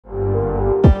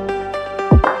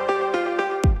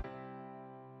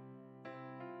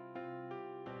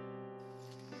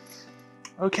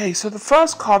Okay, so the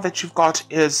first card that you've got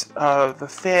is the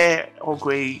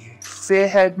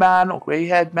fair-haired man or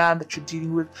grey-haired man that you're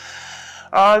dealing with.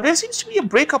 There seems to be a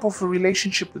breakup of a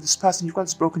relationship with this person. You've got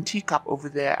this broken teacup over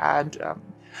there, and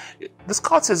this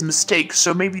card says mistake,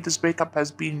 so maybe this breakup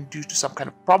has been due to some kind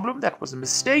of problem that was a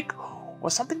mistake, or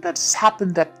something that's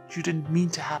happened that you didn't mean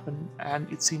to happen, and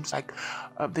it seems like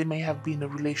there may have been a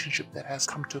relationship that has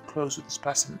come to a close with this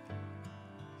person.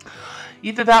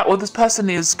 Either that, or this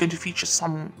person is going to feature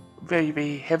some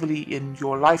very heavily in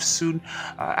your life soon,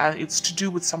 and it's to do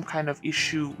with some kind of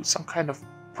issue, some kind of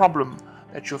problem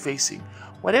that you're facing.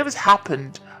 Whatever's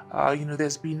happened,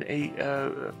 there's been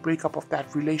a breakup of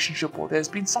that relationship, or there's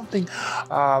been something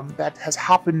that has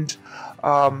happened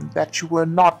that you were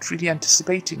not really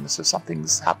anticipating. So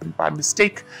something's happened by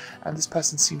mistake, and this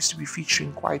person seems to be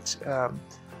featuring quite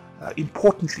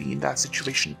importantly in that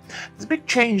situation. There's a big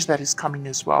change that is coming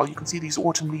as well. You can see these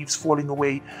autumn leaves falling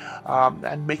away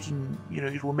and making,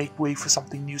 it will make way for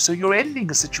something new. So you're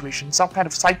ending a situation, some kind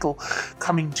of cycle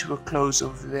coming to a close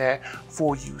over there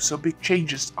for you. So big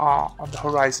changes are on the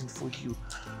horizon for you,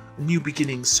 new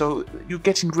beginnings. So you're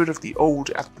getting rid of the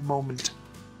old at the moment.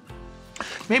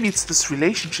 Maybe it's this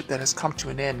relationship that has come to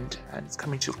an end and it's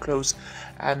coming to a close,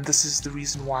 and this is the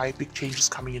reason why big change is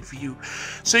coming in for you.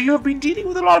 So you have been dealing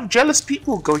with a lot of jealous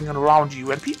people going on around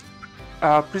you, and people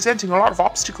presenting a lot of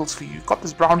obstacles for you. You've got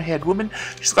this brown-haired woman.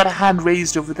 She's got a hand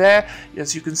raised over there,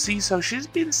 as you can see. So she's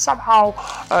been somehow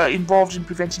involved in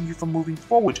preventing you from moving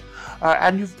forward.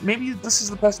 And maybe this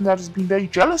is the person that has been very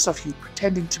jealous of you,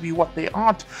 pretending to be what they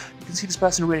aren't. You can see this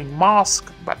person wearing a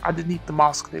mask, but underneath the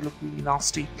mask they look really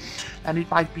nasty. And it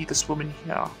might be this woman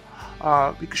here,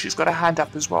 because she's got a hand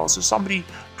up as well. So somebody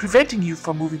preventing you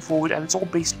from moving forward, and it's all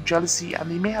based on jealousy, and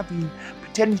they may have been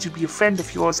pretending to be a friend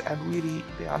of yours, and really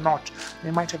they are not.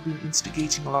 They might have been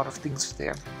instigating a lot of things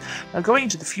there. Now going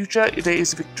into the future, there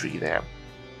is victory there.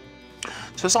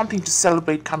 So something to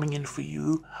celebrate coming in for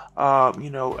you.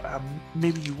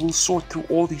 Maybe you will sort through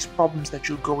all these problems that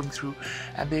you're going through,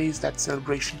 and there is that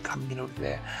celebration coming in over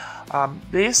there.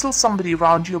 There is still somebody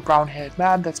around you, a brown-haired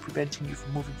man, that's preventing you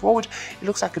from moving forward. It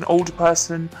looks like an older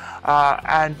person,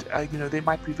 and they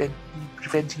might be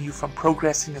preventing you from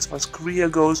progressing as far as career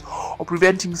goes, or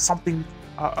preventing something,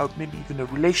 maybe even a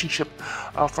relationship,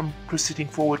 from proceeding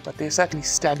forward. But they're certainly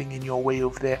standing in your way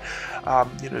over there,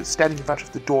 standing in front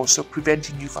of the door, so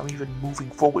preventing you from even moving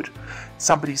forward.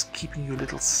 Somebody's keeping you a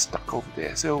little stuck over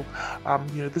there. So,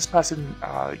 this person,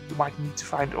 you might need to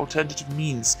find alternative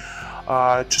means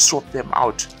to sort them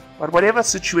out. But whatever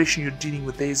situation you're dealing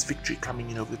with, there is victory coming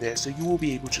in over there. So you will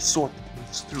be able to sort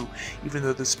things through, even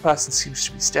though this person seems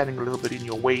to be standing a little bit in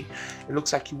your way. It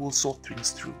looks like you will sort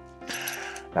things through.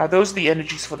 Now, those are the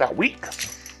energies for that week.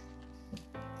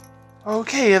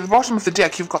 Okay, at the bottom of the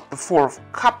deck, you've got the Four of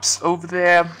Cups over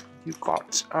there. You've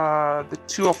got the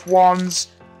Two of Wands,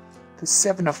 the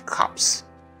Seven of Cups,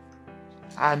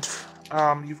 and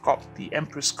you've got the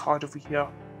Empress card over here.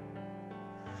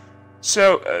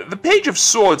 So, the Page of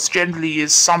Swords generally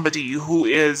is somebody who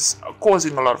is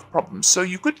causing a lot of problems. So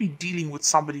you could be dealing with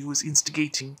somebody who is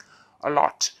instigating a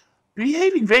lot,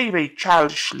 behaving very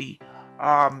childishly,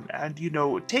 and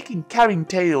carrying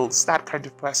tales, that kind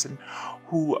of person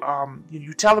who,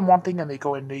 you tell them one thing and they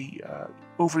go and they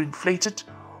overinflate it,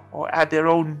 or add their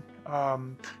own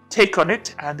take on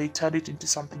it, and they turn it into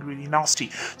something really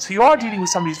nasty. So you are dealing with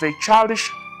somebody who's very childish,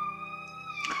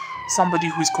 somebody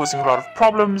who is causing a lot of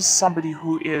problems, somebody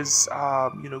who is,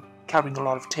 carrying a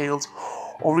lot of tales,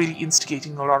 or really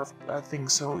instigating a lot of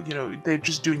things. So, they're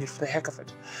just doing it for the heck of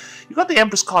it. You've got the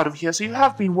Empress card over here, so you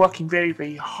have been working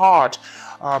very hard,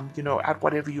 at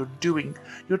whatever you're doing.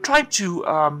 You're trying to,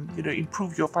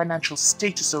 improve your financial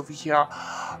status over here,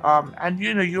 and,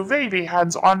 you're very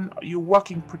hands-on. You're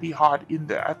working pretty hard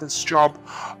at this job,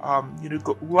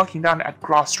 working down at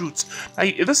grassroots.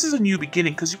 Now, this is a new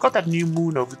beginning, because you've got that new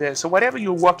moon over there, so whatever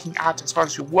you're working at as far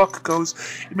as your work goes,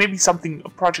 it may be a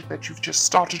project that you've just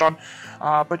started on,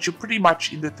 but you're pretty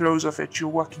much in the throes of it. You're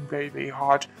working very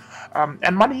hard,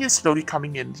 and money is slowly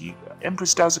coming in. The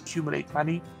Empress does accumulate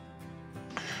money,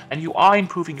 and you are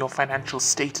improving your financial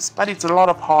status, but it's a lot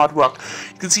of hard work.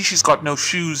 You can see she's got no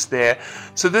shoes there.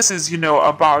 So this is,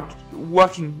 about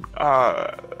working,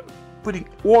 putting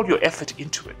all your effort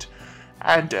into it.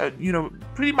 And,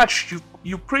 pretty much,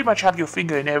 you pretty much have your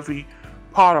finger in every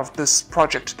part of this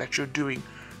project that you're doing.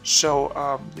 So,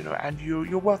 and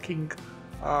you're working,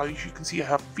 you can see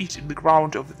her feet in the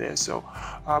ground over there. So,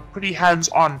 pretty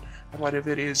hands-on at whatever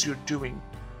it is you're doing.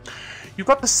 You've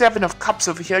got the Seven of Cups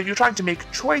over here. You're trying to make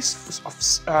a choice of,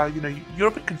 you're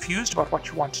a bit confused about what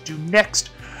you want to do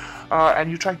next, and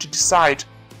you're trying to decide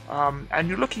and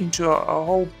you're looking into a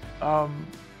whole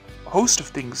host of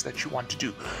things that you want to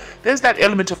do. There's that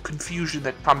element of confusion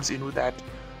that comes in with that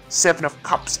Seven of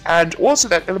Cups, and also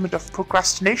that element of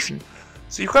procrastination.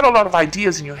 So you've got a lot of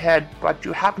ideas in your head, but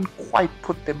you haven't quite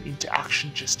put them into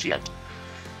action just yet.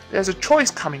 There's a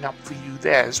choice coming up for you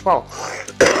there as well.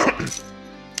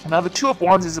 Now, the Two of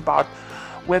Wands is about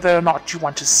whether or not you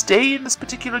want to stay in this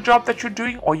particular job that you're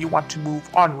doing, or you want to move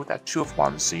on with that Two of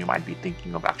Wands. So you might be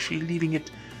thinking of actually leaving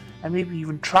it and maybe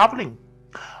even traveling.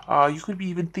 You could be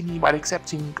even thinking about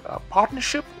accepting a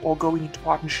partnership or going into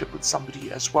partnership with somebody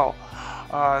as well.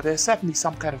 There's certainly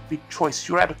some kind of big choice.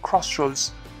 You're at a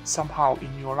crossroads somehow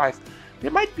in your life. There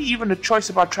might be even a choice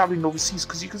about traveling overseas,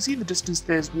 because you can see in the distance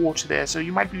there's water there. So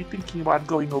you might be thinking about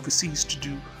going overseas to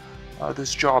do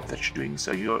this job that you're doing.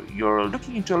 So you're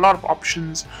looking into a lot of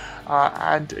options,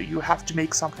 and you have to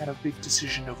make some kind of big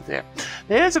decision over there.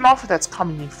 There is an offer that's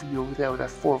coming in for you over there with that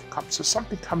Four of Cups, so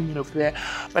something coming in over there.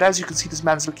 But as you can see, this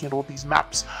man's looking at all these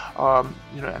maps, and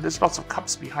there's lots of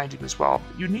cups behind him as well.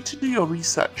 You need to do your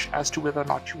research as to whether or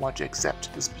not you want to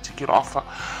accept this particular offer.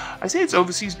 I say it's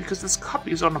overseas because this cup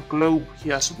is on a globe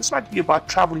here, so this might be about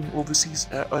traveling overseas,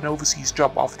 an overseas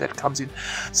job offer that comes in.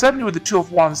 Certainly with the Two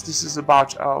of Wands, this is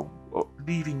about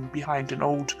leaving behind an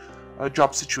old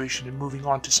job situation and moving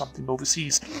on to something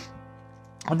overseas.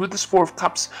 And with this Four of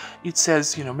Cups, it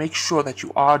says, make sure that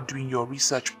you are doing your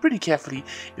research pretty carefully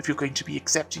if you're going to be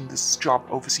accepting this job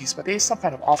overseas. But there is some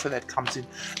kind of offer that comes in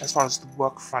as far as the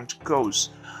work front goes.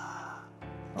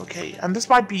 Okay, and this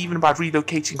might be even about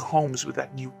relocating homes with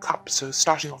that new cup, so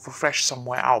starting off afresh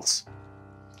somewhere else.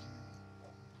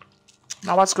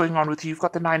 Now, what's going on with you? You've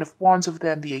got the Nine of Wands over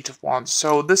there and the Eight of Wands.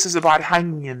 So this is about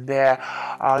hanging in there.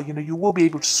 You will be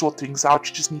able to sort things out.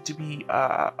 You just need to be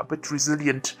a bit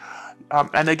resilient.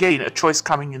 And again, a choice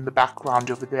coming in the background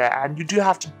over there. And you do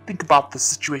have to think about the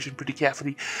situation pretty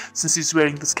carefully, since he's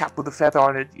wearing this cap with a feather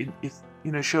on it.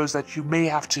 It shows that you may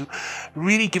have to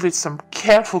really give it some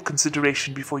careful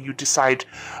consideration before you decide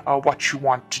what you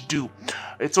want to do.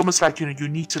 It's almost like you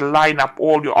need to line up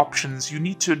all your options. You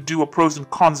need to do a pros and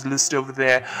cons list over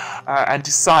there and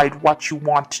decide what you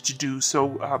want to do.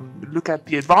 So look at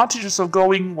the advantages of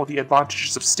going or the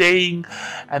advantages of staying,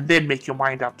 and then make your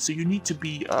mind up. So you need to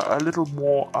be a little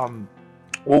more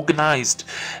organized.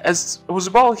 As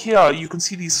well here, you can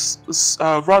see these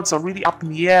rods are really up in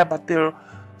the air, but they're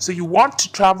so you want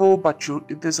to travel, but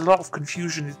there's a lot of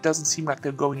confusion. It doesn't seem like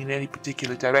they're going in any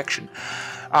particular direction.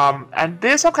 And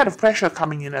there's some kind of pressure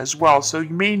coming in as well. So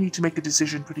you may need to make a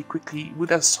decision pretty quickly. With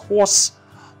this horse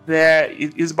there,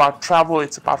 it is about travel.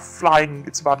 It's about flying.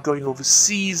 It's about going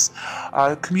overseas.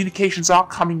 Communications are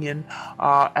coming in.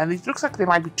 And it looks like there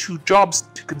might be two jobs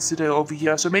to consider over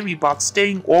here. So maybe about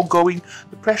staying or going.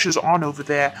 The pressure's on over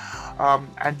there.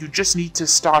 And you just need to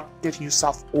start getting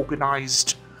yourself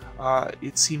organized.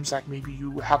 It seems like maybe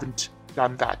you haven't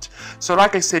done that. So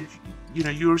like I said,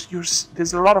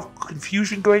 there's a lot of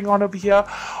confusion going on over here,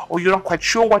 or you're not quite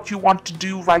sure what you want to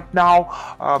do right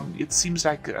now. It seems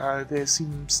like there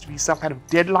seems to be some kind of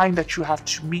deadline that you have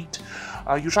to meet.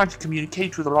 You're trying to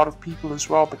communicate with a lot of people as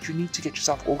well, but you need to get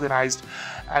yourself organized.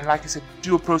 And like I said,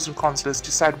 do a pros and cons list,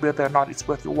 decide whether or not it's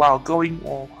worth your while going,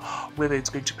 or whether it's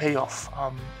going to pay off.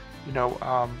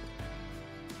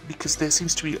 Because there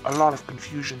seems to be a lot of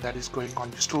confusion that is going on.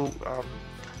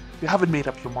 You haven't made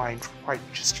up your mind quite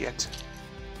just yet.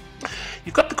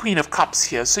 You've got the Queen of Cups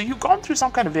here, so you've gone through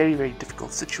some kind of very, very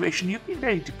difficult situation. You've been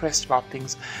very depressed about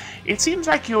things. It seems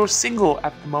like you're single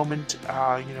at the moment,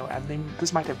 and then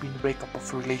this might have been the breakup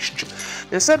of a relationship.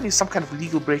 There's certainly some kind of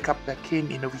legal breakup that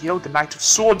came in over here. The Knight of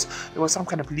Swords, there was some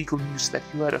kind of legal news that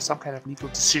you heard, or some kind of legal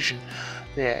decision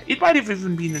there. It might have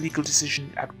even been a legal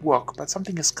decision at work, but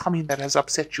something has come in that has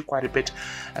upset you quite a bit,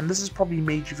 and this has probably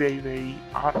made you very, very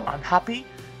unhappy.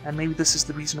 And maybe this is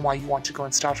the reason why you want to go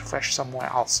and start afresh somewhere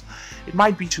else. It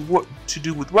might be to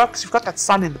do with work, because you've got that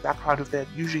sun in the background of that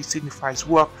usually signifies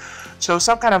work. So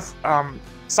some kind of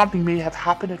something may have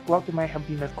happened at work. There may have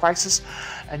been a crisis,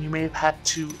 and you may have had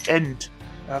to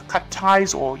cut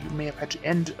ties, or you may have had to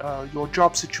end your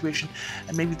job situation,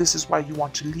 and maybe this is why you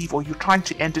want to leave, or you're trying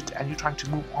to end it and you're trying to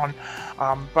move on,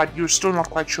 but you're still not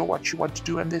quite sure what you want to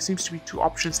do. And there seems to be two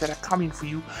options that are coming for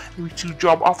you, maybe two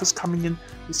job offers coming in.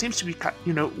 There seems to be,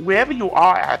 wherever you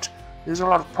are at, there's a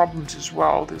lot of problems as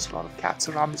well. There's a lot of cats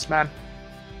around this man.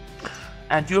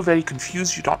 and you're very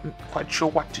confused. You're not quite sure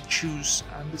what to choose,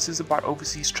 and this is about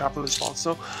overseas travel as well.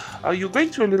 So you're going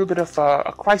through a little bit of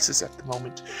a crisis at the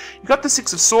moment. You got the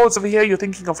Six of Swords over here. You're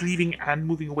thinking of leaving and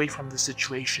moving away from the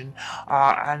situation,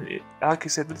 like I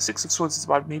said, with the Six of Swords, it's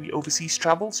about maybe overseas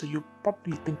travel. So you're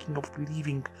probably thinking of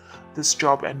leaving this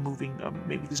job and moving.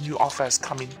 Maybe this new offer has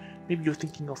come in. Maybe you're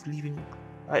thinking of leaving,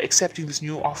 accepting this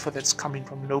new offer that's coming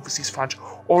from an overseas front,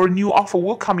 or a new offer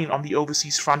will come in on the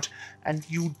overseas front, and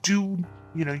you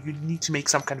need to make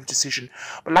some kind of decision.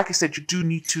 But like I said, you do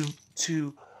need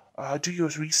to do your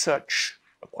research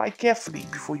quite carefully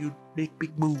before you make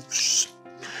big moves.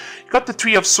 You got the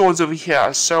Three of Swords over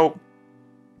here, so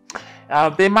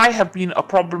there might have been a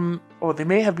problem, or there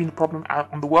may have been a problem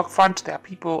on the work front. There are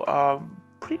people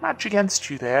pretty much against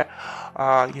you there,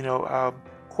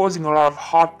 causing a lot of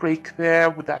heartbreak there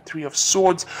with that Three of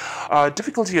Swords,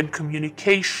 difficulty in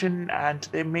communication, and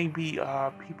there may be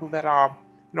people that are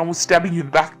almost stabbing you in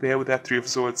the back there with that Three of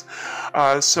Swords.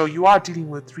 So you are dealing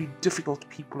with three difficult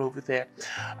people over there,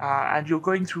 and you're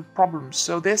going through problems.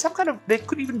 So there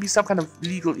could even be some kind of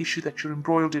legal issue that you're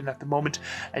embroiled in at the moment,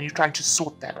 and you're trying to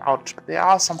sort that out. But there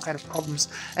are some kind of problems,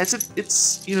 and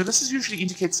this usually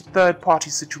indicates a third-party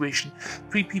situation.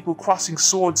 Three people crossing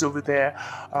swords over there,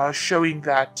 showing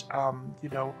that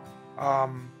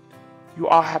you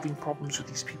are having problems with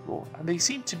these people, and they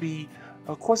seem to be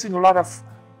causing a lot of.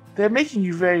 They're making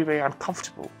you very, very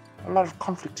uncomfortable. A lot of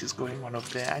conflict is going on over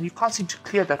there, and you can't seem to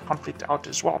clear that conflict out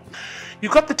as well.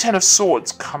 You've got the Ten of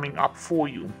Swords coming up for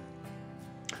you.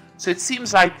 So it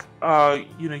seems like,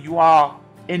 you are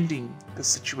ending the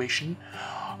situation,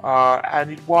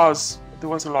 and there was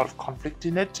a lot of conflict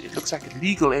in it. It looks like a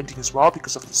legal ending as well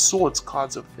because of the Swords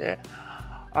cards over there.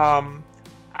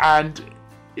 And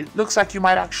it looks like you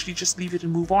might actually just leave it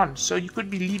and move on. So you could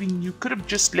be leaving, you could have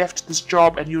just left this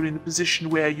job and you're in a position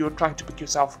where you're trying to pick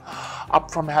yourself up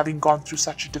from having gone through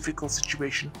such a difficult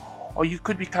situation. Or you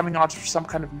could be coming out of some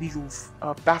kind of legal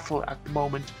battle at the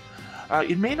moment.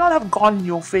 It may not have gone in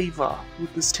your favor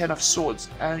with this Ten of Swords.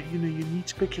 You need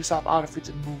to pick yourself out of it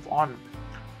and move on.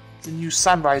 The new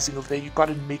sun rising over there, you've got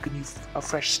to make a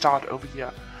fresh start over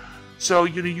here. So,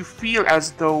 you feel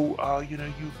as though,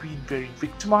 you've been very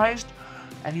victimized.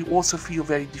 And you also feel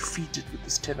very defeated with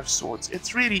this Ten of Swords.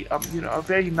 It's really, a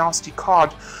very nasty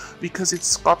card because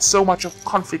it's got so much of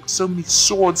conflict, so many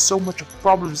swords, so much of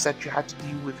problems that you had to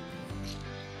deal with.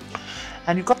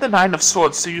 And you've got the Nine of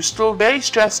Swords, so you're still very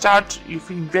stressed out. You're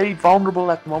feeling very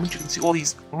vulnerable at the moment. You can see all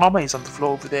these armors on the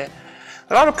floor over there.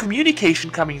 A lot of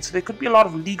communication coming in, so there could be a lot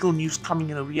of legal news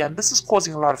coming in over here, and this is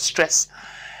causing a lot of stress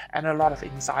and a lot of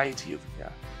anxiety over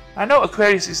here. I know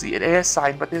Aquarius is the air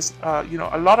sign, but there's, a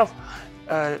lot of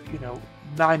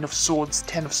Nine of Swords,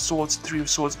 Ten of Swords, Three of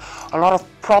Swords, a lot of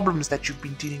problems that you've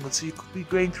been dealing with. So you could be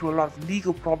going through a lot of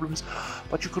legal problems,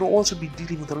 but you could also be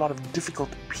dealing with a lot of difficult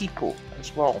people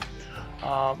as well.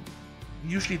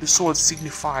 Usually the sword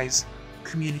signifies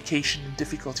communication and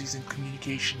difficulties in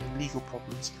communication and legal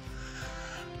problems.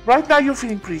 Right now you're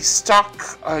feeling pretty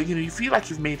stuck. You feel like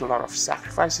you've made a lot of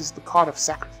sacrifices, the card of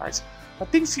sacrifice. But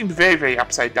things seem very, very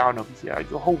upside down over here.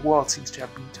 Your whole world seems to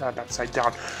have been turned upside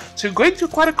down. So you're going through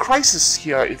quite a crisis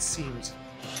here, it seems.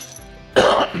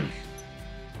 And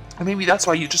maybe that's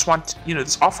why you just want,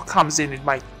 this offer comes in, it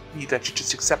might be that you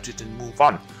just accept it and move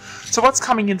on. So what's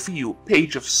coming in for you?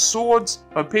 Page of Swords,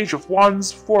 Page of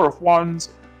Wands, Four of Wands,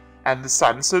 and the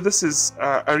Sun. So this is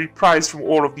a reprise from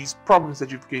all of these problems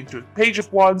that you've been through. Page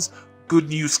of Wands, good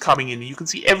news coming in. You can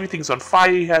see everything's on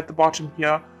fire here at the bottom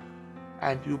here.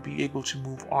 And you'll be able to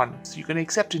move on. So you're going to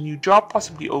accept a new job,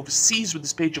 possibly overseas with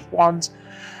this Page of Wands,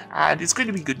 and it's going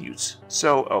to be good news.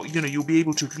 So, you'll be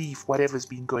able to leave whatever's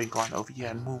been going on over here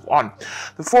and move on.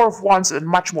 The Four of Wands, a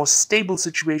much more stable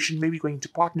situation, maybe going into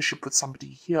partnership with somebody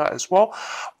here as well,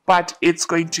 but it's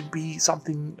going to be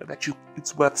something that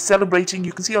it's worth celebrating.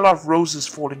 You can see a lot of roses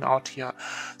falling out here.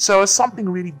 So it's something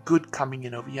really good coming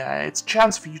in over here. It's a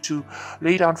chance for you to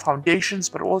lay down foundations,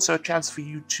 but also a chance for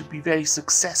you to be very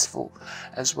successful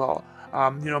as well.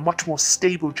 Much more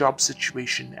stable job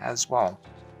situation as well.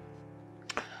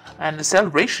 And a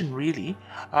celebration, really.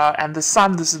 And the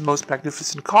Sun, this is the most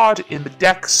magnificent card in the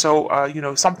deck. So,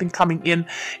 something coming in.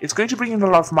 It's going to bring in a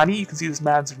lot of money. You can see this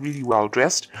man's really well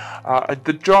dressed.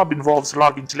 The job involves a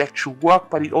lot of intellectual work,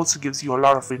 but it also gives you a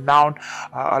lot of renown,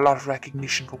 a lot of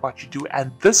recognition for what you do.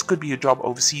 And this could be a job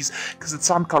overseas, because the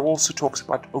Sun card also talks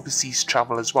about overseas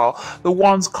travel as well. The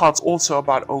Wands card's also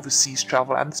about overseas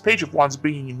travel, and this Page of Wands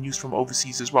bringing in news from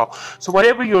overseas as well. So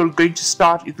whatever you're going to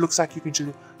start, it looks like you're going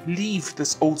to leave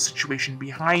this old situation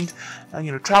behind,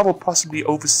 and travel possibly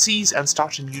overseas and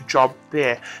start a new job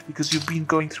there, because you've been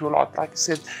going through a lot. Like I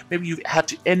said, maybe you've had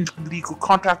to end legal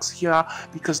contracts here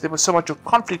because there was so much of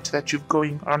conflict that you're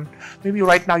going on. Maybe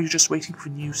right now you're just waiting for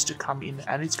news to come in,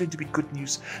 and it's going to be good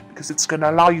news because it's going to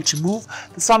allow you to move.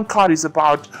 The Sun card is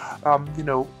about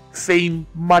fame,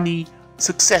 money,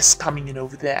 success coming in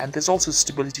over there, and there's also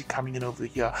stability coming in over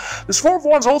here. This Four of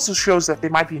Wands also shows that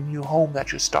there might be a new home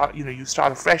that you start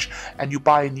afresh, and you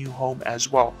buy a new home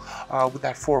as well with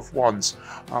that Four of Wands.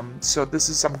 So this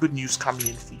is some good news coming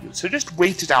in for you. So just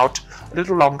wait it out a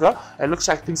little longer. It looks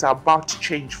like things are about to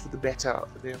change for the better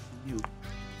there for you.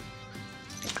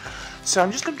 So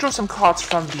I'm just going to draw some cards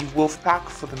from the Wolf Pack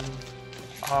for the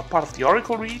part of the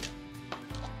Oracle read.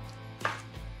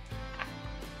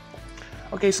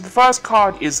 Okay, so the first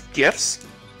card is gifts,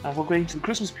 and we're going to the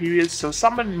Christmas period, so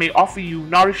someone may offer you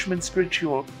nourishment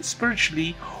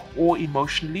spiritually or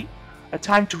emotionally, a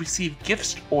time to receive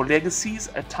gifts or legacies,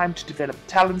 a time to develop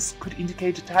talents, could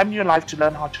indicate a time in your life to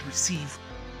learn how to receive,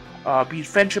 be it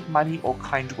friendship, money, or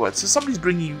kind words. So somebody's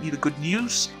bringing you either good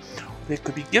news, there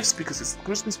could be gifts because it's the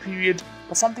Christmas period,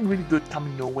 but something really good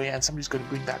coming your way, and somebody's going to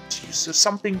bring that to you. So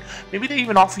something, maybe they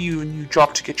even offer you a new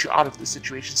job to get you out of the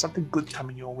situation, something good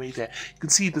coming your way there. You can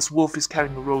see this wolf is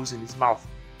carrying a rose in his mouth.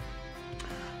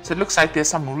 So it looks like there's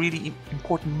some really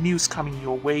important news coming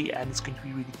your way, and it's going to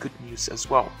be really good news as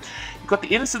well. You've got the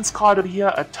Innocence card over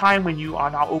here, a time when you are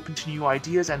now open to new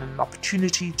ideas and an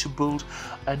opportunity to build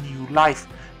a new life.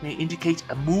 May indicate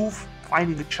a move,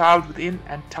 finding a child within,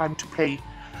 and time to play.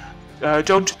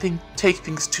 Don't take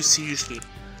things too seriously.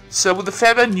 So with the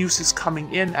feather, news is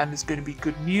coming in, and it's going to be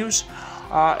good news.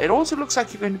 It also looks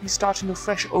like you're going to be starting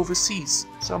afresh overseas.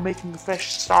 So making a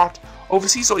fresh start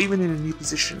overseas, or even in a new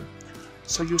position.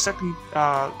 So you're certainly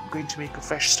going to make a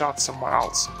fresh start somewhere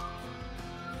else.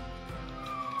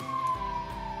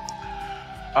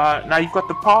 Now you've got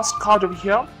the past card over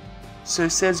here. So it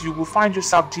says you will find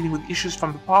yourself dealing with issues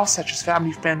from the past, such as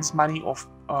family, friends, money, or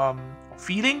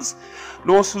feelings,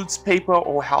 lawsuits, paper,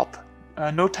 or help.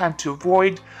 No time to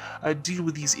avoid, deal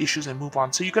with these issues and move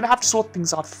on. So you're going to have to sort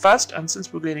things out first, and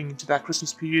since we're getting into that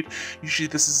Christmas period, usually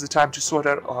this is the time to sort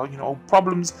out old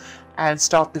problems and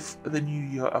start the new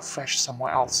year afresh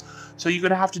somewhere else. So you're going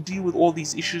to have to deal with all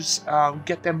these issues,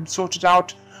 get them sorted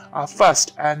out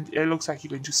first, and it looks like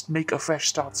you're going to make a fresh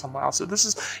start somewhere else. So this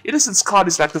is Innocence card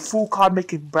is like the Fool card,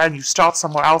 making a brand new start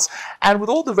somewhere else, and with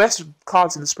all the rest of the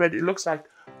cards in the spread, it looks like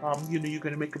you're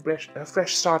going to make a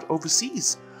fresh start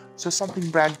overseas. So something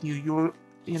brand new.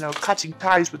 You're cutting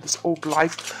ties with this old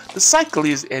life. The cycle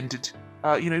is ended.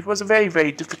 It was a very,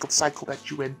 very difficult cycle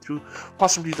that you went through.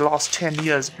 Possibly the last 10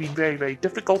 years have been very, very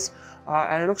difficult,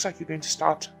 and it looks like you're going to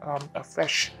start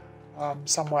afresh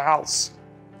somewhere else.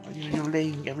 You're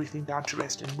laying everything down to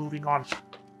rest and moving on.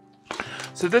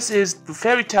 So this is the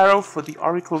Fairy Tarot for the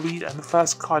Oracle read, and the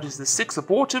first card is the Six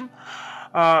of Autumn.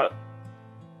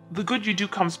 The good you do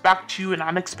comes back to you, an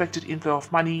unexpected inflow of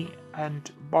money,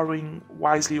 and borrowing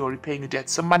wisely or repaying a debt.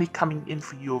 Some money coming in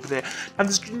for you over there. And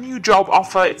this new job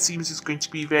offer, it seems, is going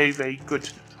to be very, very good.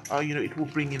 It will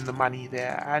bring in the money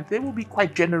there, and they will be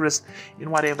quite generous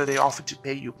in whatever they offer to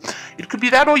pay you. It could be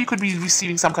that, or you could be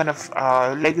receiving some kind of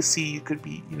legacy. You could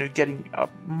be, getting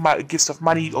gifts of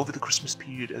money over the Christmas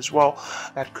period as well.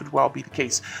 That could well be the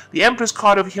case. The Empress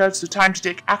card over here, it's the time to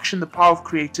take action, the power of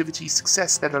creativity,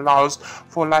 success that allows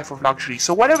for a life of luxury.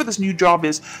 So whatever this new job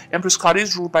is, Empress card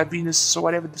is ruled by Venus, so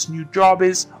whatever this new job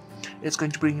is, it's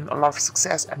going to bring in a lot of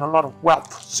success and a lot of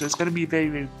wealth. So it's going to be a very,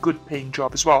 very good paying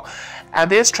job as well. And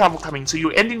there's travel coming. So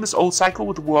you're ending this old cycle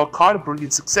with the World card, a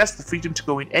brilliant success, the freedom to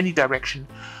go in any direction.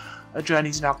 A journey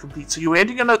is now complete. So you're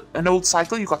ending an old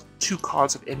cycle. You've got two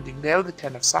cards of ending there, the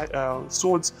Ten of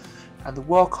Swords and the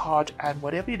World card. And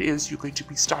whatever it is, you're going to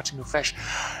be starting afresh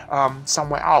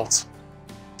somewhere else.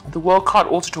 The World card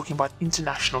also talking about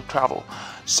international travel.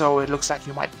 So it looks like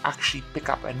you might actually pick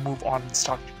up and move on and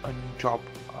start a new job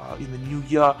in the new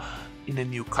year, in a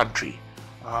new country,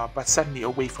 but certainly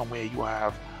away from where you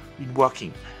have been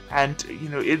working. And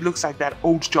it looks like that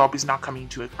old job is now coming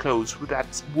to a close. With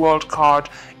that World card,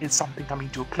 it's something coming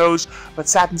to a close, but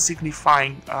Saturn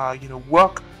signifying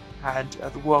work, and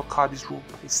the World card is ruled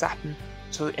by Saturn.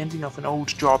 So the ending of an old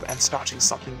job and starting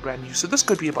something brand new. So this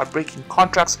could be about breaking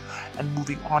contracts and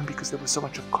moving on because there was so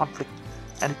much of conflict,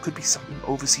 and it could be something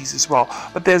overseas as well.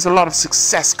 But there's a lot of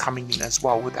success coming in as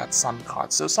well with that Sun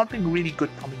card. So something really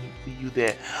good coming in for you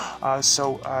there.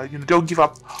 Don't give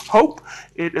up hope.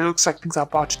 It looks like things are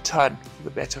about to turn for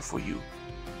the better for you.